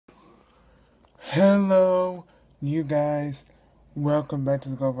Hello, you guys. Welcome back to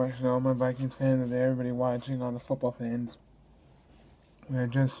the Go Vikings Show. All my Vikings fans and everybody watching, all the football fans. We are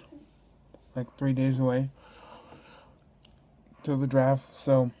just like 3 days away till the draft.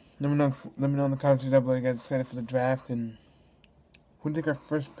 So let me know in the comments down below you guys excited for the draft and who do you think our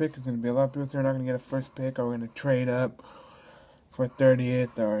first pick is going to be. A lot of people say we're not going to get a first pick, or we're going to trade up for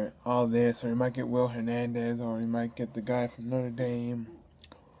 30th, or all this, or we might get Will Hernandez, or we might get the guy from Notre Dame,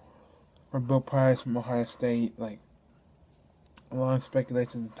 or Bill Price from Ohio State. Like, a lot of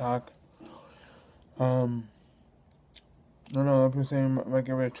speculation and talk. I don't know, a lot of people saying we might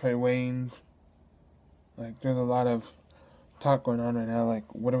get rid of Trey Waynes. Like, there's a lot of talk going on right now. Like,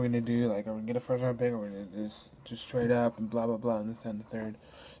 what are we going to do? Like, are we going to get a first round pick, or are we going to just trade up and blah, blah, blah, and this, that, and the third?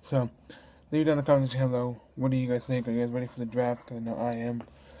 So, leave it down in the comments section below. What do you guys think? Are you guys ready for the draft? Because I know I am.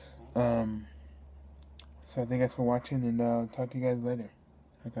 So, thank you guys for watching, and talk to you guys later.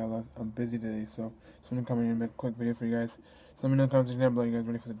 I'm busy today, so I'm going to come in and make a quick video for you guys. So, let me know in the comments section down below. You guys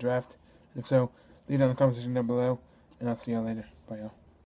ready for the draft? And if so, leave it down in the comments section down below, and I'll see y'all later. Bye, y'all.